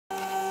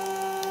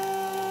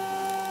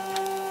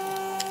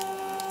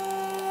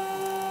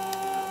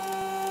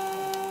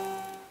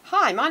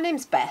Hi, my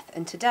name's Beth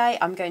and today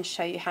I'm going to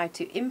show you how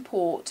to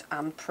import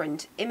and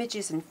print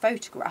images and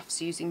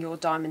photographs using your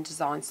Diamond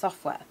Design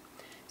software.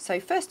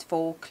 So first of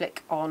all,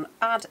 click on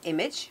Add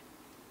Image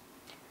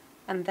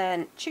and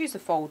then choose a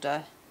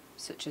folder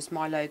such as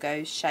my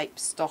logos,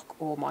 shapes, stock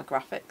or my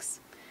graphics,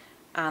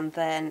 and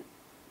then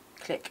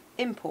click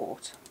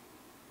Import.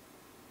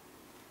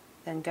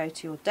 Then go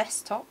to your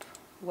desktop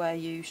where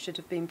you should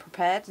have been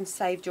prepared and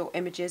saved your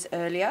images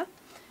earlier.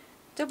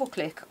 Double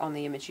click on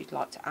the image you'd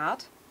like to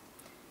add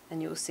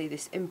and you'll see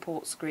this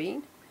import screen.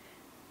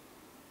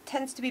 It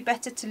tends to be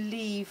better to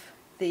leave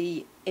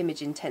the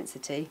image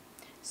intensity,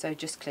 so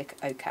just click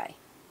OK.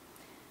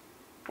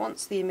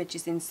 Once the image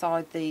is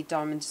inside the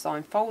Diamond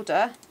Design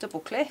folder, double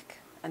click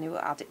and it will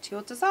add it to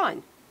your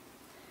design.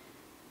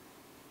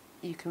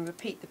 You can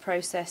repeat the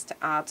process to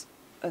add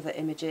other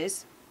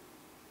images.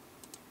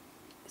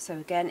 So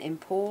again,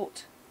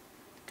 import,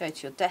 go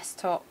to your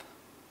desktop,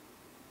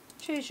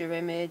 choose your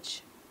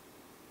image,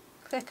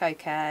 click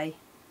OK,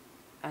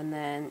 and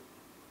then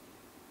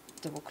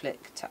double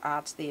click to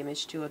add the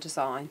image to your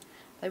design.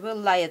 They will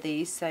layer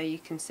these, so you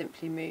can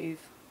simply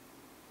move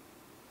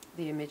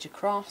the image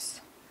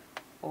across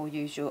or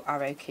use your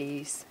arrow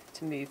keys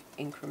to move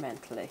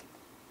incrementally.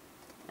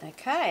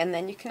 Okay, and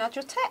then you can add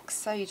your text,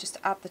 so you just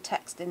add the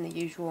text in the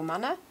usual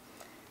manner.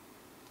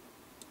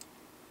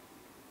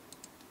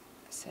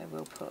 So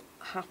we'll put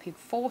happy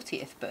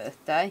 40th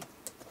birthday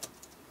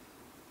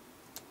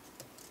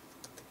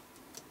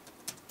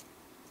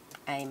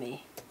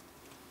Amy,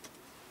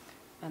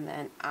 and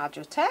then add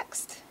your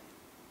text.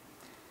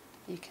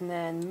 You can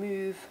then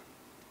move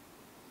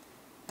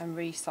and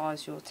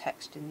resize your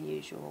text in the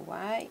usual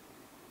way,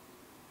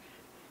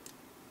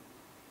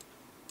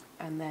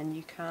 and then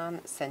you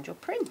can send your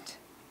print.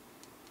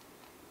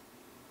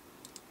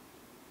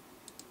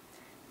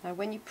 Now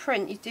when you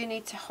print, you do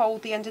need to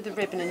hold the end of the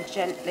ribbon and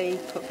gently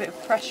put a bit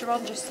of pressure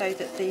on, just so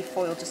that the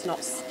foil does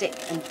not stick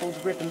and pull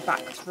the ribbon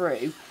back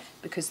through,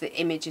 because the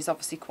image is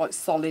obviously quite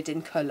solid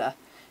in colour.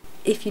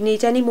 If you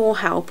need any more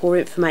help or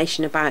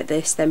information about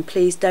this, then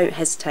please don't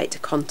hesitate to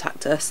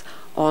contact us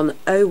on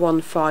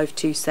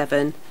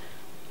 01527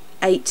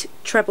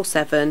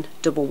 877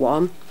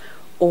 111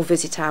 or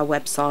visit our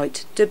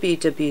website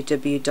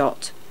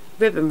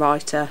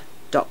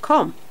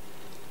www.ribbonwriter.com.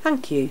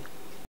 Thank you.